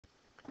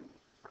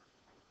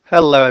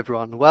Hello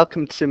everyone,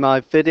 welcome to my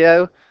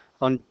video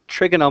on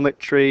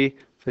trigonometry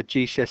for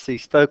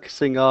GCSEs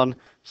focusing on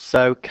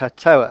SOH CAH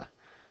TOA.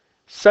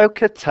 SOH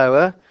CAH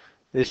TOA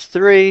is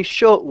three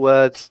short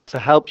words to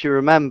help you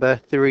remember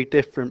three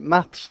different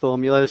maths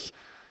formulas.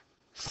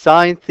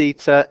 Sine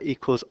theta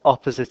equals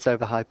opposite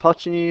over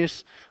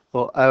hypotenuse,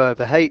 or O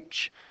over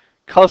H.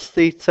 Cos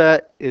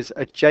theta is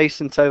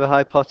adjacent over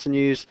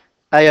hypotenuse,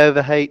 A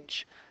over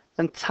H.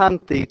 And tan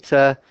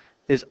theta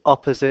is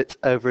opposite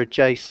over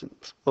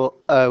adjacent, or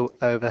O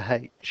over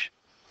H.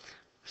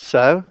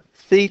 So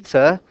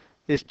theta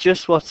is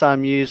just what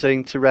I'm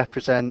using to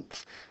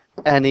represent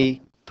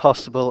any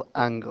possible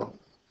angle.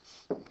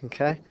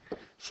 Okay,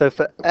 so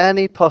for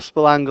any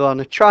possible angle on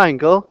a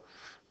triangle,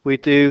 we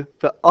do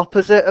the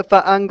opposite of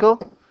that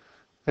angle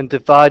and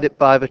divide it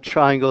by the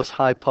triangle's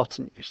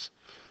hypotenuse.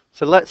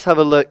 So let's have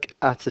a look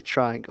at a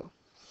triangle.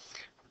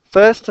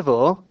 First of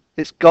all,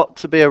 it's got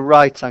to be a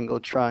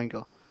right-angled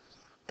triangle.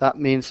 That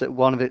means that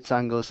one of its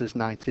angles is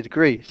 90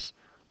 degrees.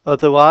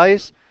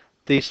 Otherwise,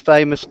 these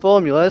famous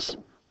formulas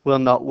will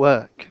not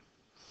work.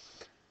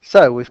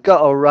 So we've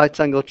got our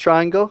right-angled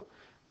triangle.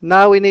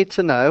 Now we need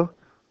to know,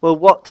 well,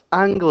 what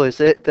angle is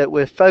it that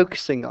we're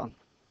focusing on?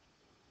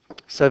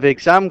 So the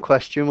exam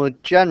question will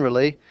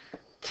generally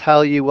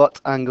tell you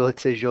what angle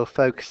it is you're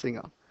focusing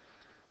on.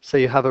 So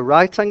you have a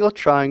right-angled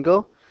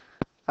triangle,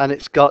 and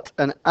it's got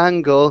an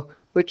angle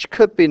which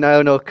could be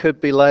known or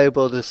could be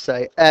labelled as,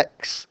 say,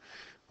 x,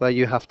 where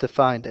you have to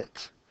find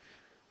it.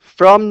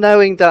 From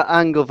knowing that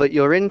angle that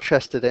you're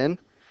interested in,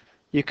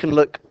 you can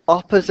look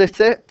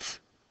opposite it,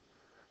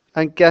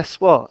 and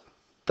guess what?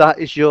 That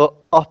is your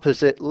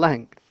opposite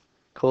length,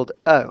 called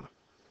O.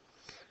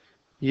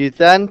 You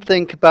then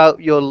think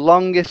about your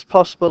longest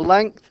possible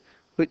length,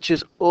 which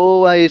is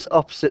always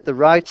opposite the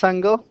right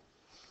angle,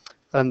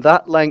 and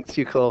that length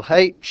you call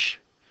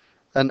H,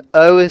 and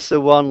O is the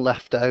one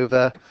left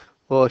over,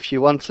 or if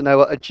you want to know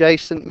what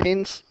adjacent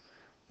means,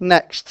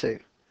 next to.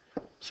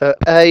 So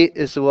A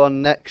is the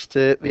one next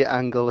to the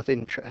angle of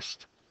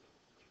interest.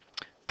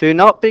 Do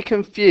not be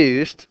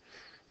confused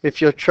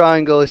if your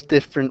triangle is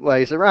different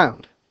ways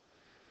around.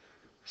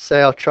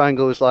 Say our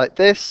triangle is like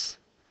this,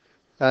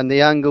 and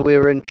the angle we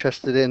were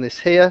interested in is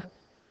here.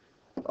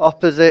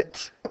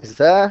 Opposite is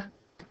there,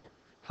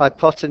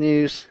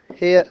 hypotenuse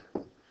here,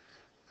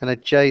 and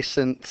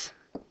adjacent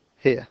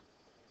here.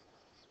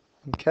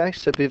 Okay,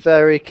 so be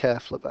very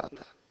careful about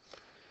that.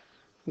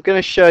 I'm going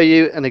to show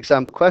you an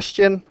example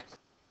question.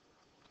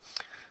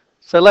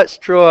 So let's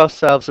draw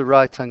ourselves a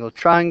right-angled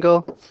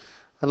triangle,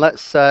 and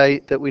let's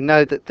say that we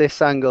know that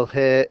this angle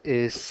here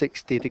is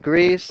 60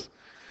 degrees,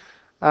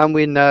 and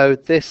we know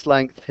this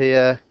length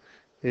here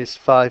is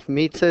 5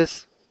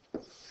 meters,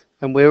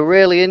 and we're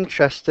really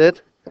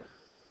interested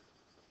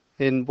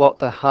in what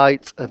the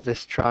height of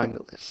this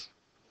triangle is.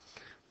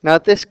 Now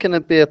this can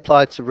be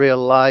applied to real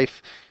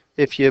life.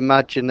 If you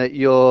imagine that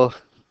you're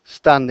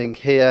standing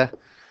here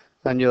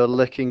and you're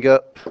looking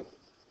up,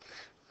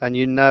 and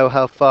you know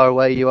how far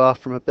away you are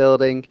from a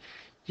building,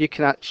 you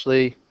can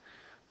actually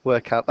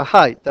work out the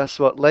height. That's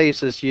what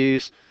lasers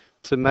use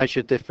to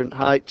measure different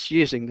heights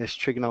using this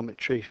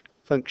trigonometry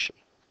function.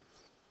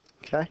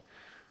 Okay.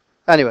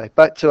 Anyway,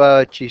 back to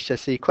our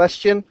GCSE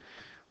question.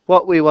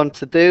 What we want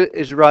to do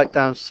is write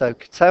down SOH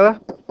CAH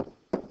TOA,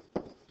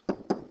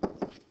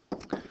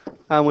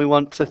 and we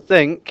want to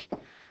think,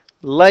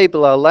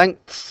 label our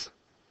lengths.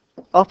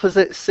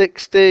 Opposite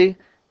 60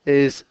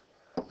 is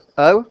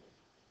O.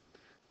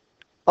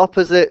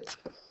 Opposite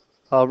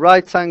our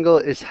right angle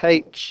is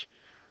H,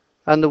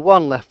 and the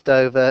one left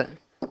over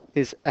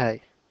is A.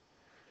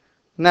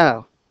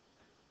 Now,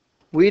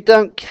 we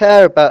don't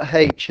care about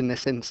H in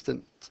this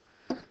instance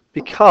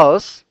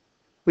because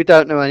we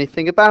don't know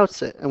anything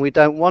about it, and we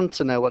don't want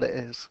to know what it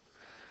is.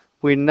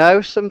 We know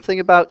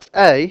something about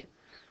A,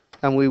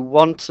 and we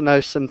want to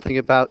know something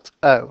about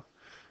O.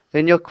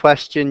 In your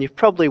question, you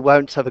probably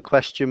won't have a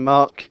question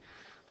mark.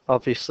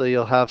 Obviously,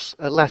 you'll have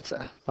a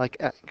letter like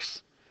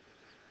X.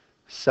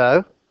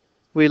 So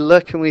we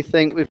look and we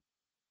think we've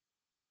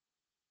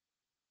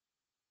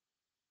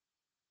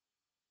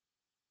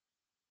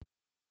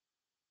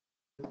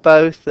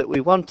both that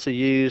we want to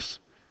use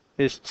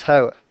is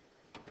TOA.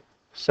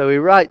 So we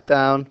write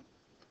down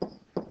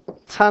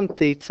tan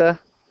theta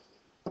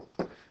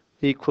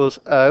equals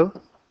O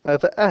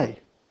over A.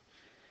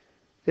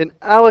 In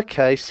our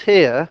case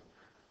here,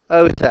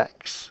 O is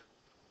X.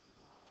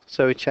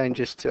 So we change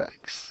this to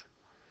X.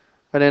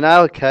 And in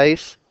our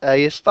case,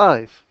 A is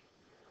 5.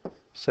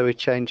 So we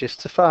change this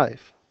to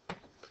 5.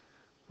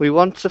 We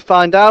want to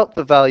find out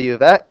the value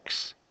of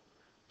X,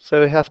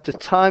 so we have to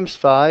times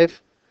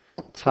 5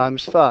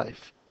 times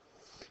 5.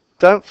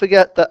 Don't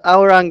forget that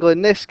our angle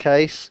in this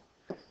case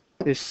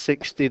is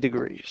 60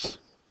 degrees.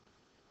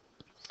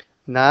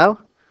 Now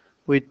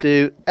we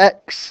do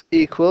X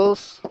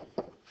equals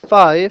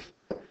 5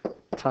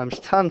 times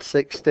tan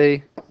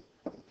 60.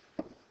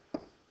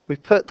 We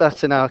put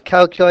that in our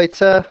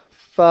calculator,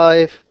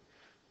 5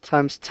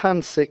 times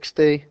tan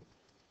 60,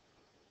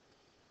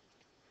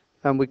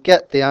 and we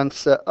get the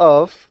answer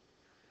of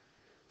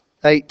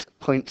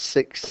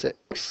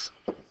 8.66.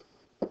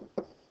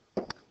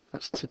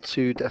 That's to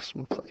 2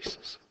 decimal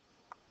places.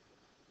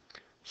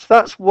 So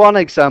that's one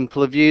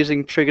example of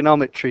using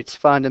trigonometry to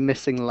find a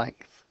missing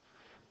length.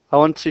 I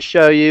want to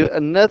show you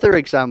another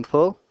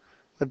example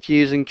of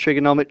using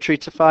trigonometry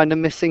to find a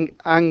missing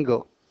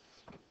angle.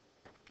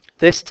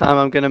 This time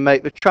I'm going to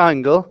make the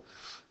triangle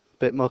a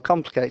bit more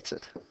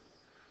complicated.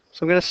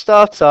 So I'm going to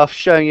start off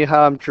showing you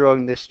how I'm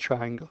drawing this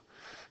triangle.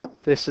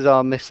 This is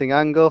our missing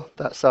angle,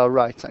 that's our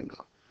right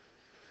angle.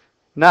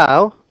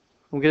 Now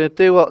I'm going to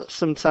do what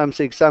sometimes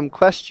the exam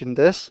question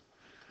does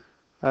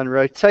and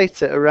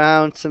rotate it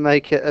around to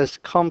make it as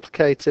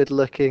complicated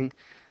looking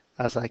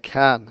as I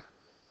can.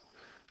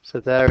 So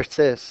there it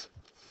is.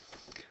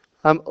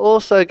 I'm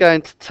also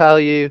going to tell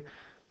you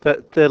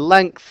that the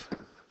length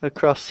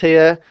across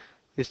here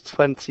is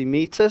 20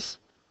 meters.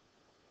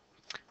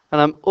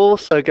 And I'm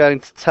also going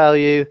to tell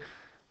you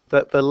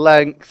that the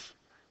length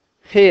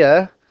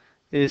here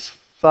is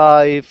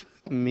 5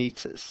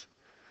 meters.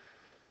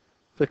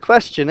 The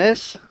question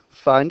is,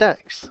 find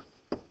x.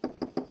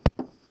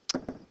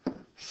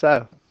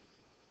 So,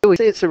 we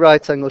see it's a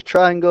right angle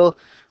triangle,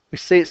 we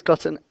see it's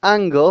got an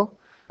angle,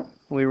 and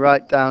we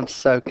write down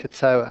SOH CAH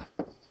TOA.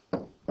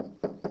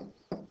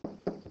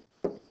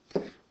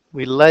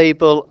 We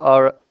label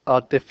our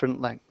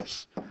different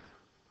lengths.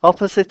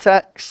 Opposite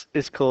x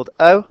is called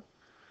O.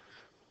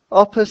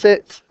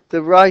 Opposite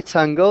the right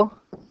angle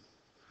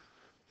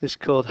is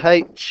called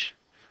H.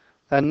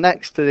 And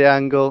next to the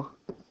angle,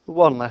 the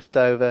one left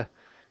over,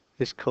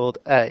 is called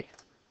A.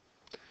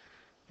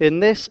 In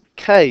this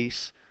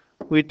case,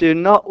 we do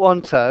not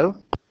want O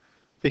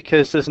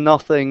because there's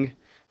nothing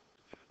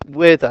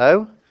with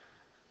O.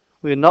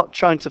 We're not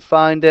trying to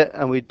find it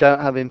and we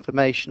don't have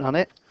information on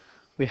it.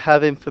 We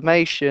have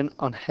information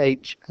on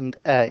H and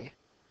A.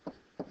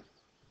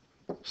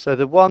 So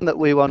the one that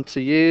we want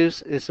to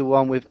use is the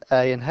one with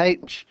A and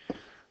H,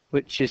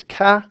 which is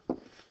CAH,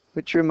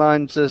 which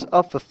reminds us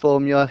of the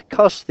formula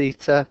cos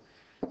theta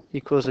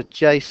equals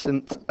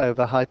adjacent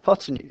over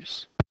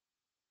hypotenuse.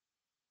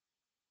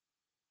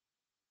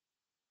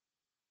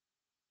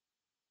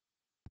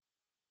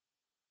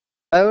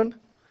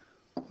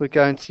 We're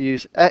going to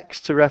use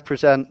x to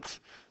represent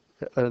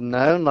the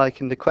unknown, like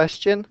in the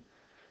question.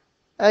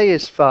 A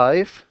is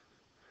 5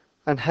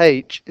 and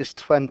H is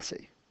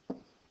 20.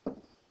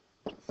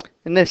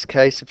 In this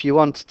case, if you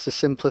wanted to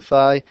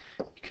simplify,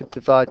 you could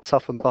divide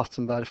top and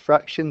bottom by the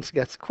fraction to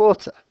get a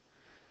quarter.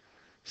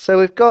 So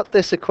we've got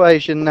this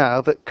equation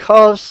now that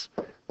cos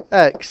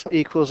x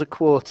equals a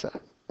quarter.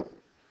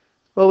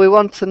 Well, we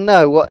want to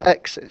know what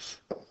x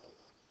is.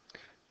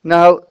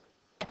 Now,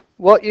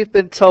 what you've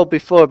been told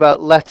before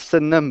about letters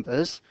and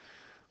numbers,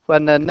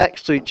 when they're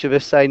next to each other,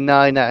 say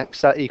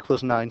 9x, that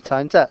equals 9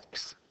 times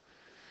x.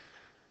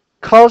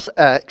 Cos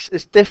x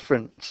is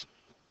different.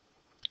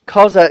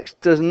 Cos x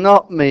does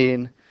not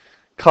mean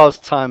cos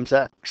times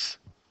x.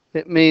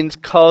 It means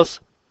cos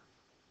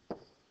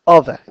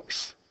of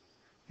x.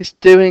 It's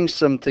doing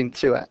something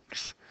to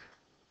x,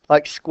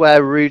 like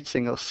square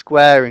rooting or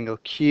squaring or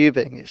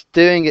cubing. It's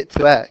doing it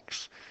to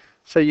x.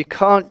 So you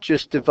can't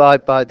just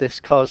divide by this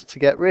cos to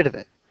get rid of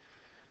it.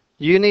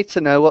 You need to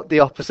know what the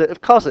opposite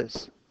of cos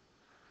is.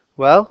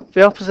 Well,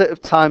 the opposite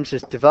of times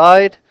is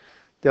divide.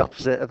 The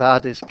opposite of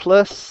add is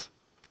plus.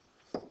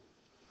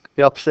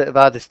 The opposite of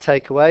add is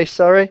take away,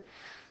 sorry.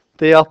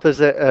 The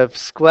opposite of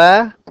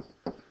square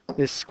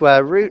is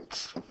square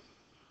root.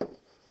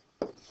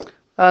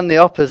 And the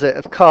opposite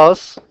of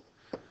cos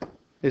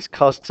is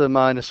cos to the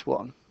minus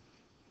 1.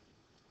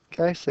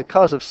 Okay, so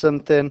cos of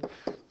something,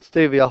 let's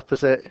do the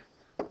opposite,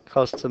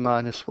 cos to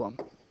minus 1.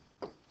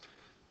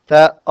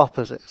 They're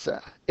opposites,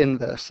 they're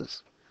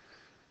inverses.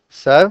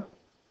 So,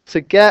 to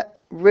get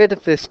rid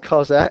of this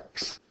cos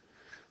x,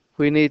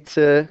 we need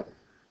to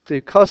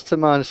do cos to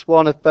minus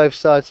 1 of both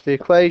sides of the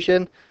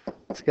equation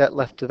to get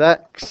left of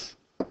x.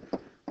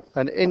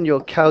 And in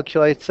your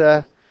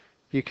calculator,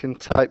 you can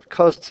type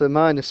cos to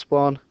minus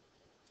 1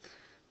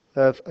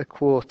 of a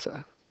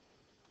quarter.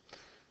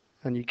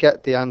 And you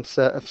get the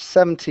answer of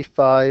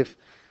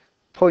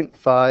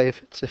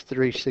 75.5 to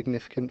 3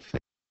 significant figures.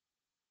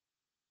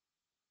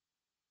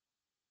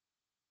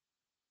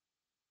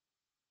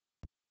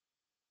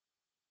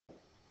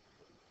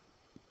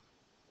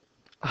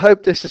 I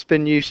hope this has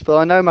been useful.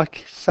 I know my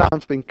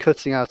sound's been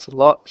cutting out a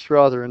lot. It's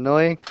rather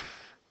annoying.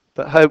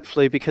 But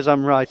hopefully, because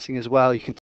I'm writing as well, you can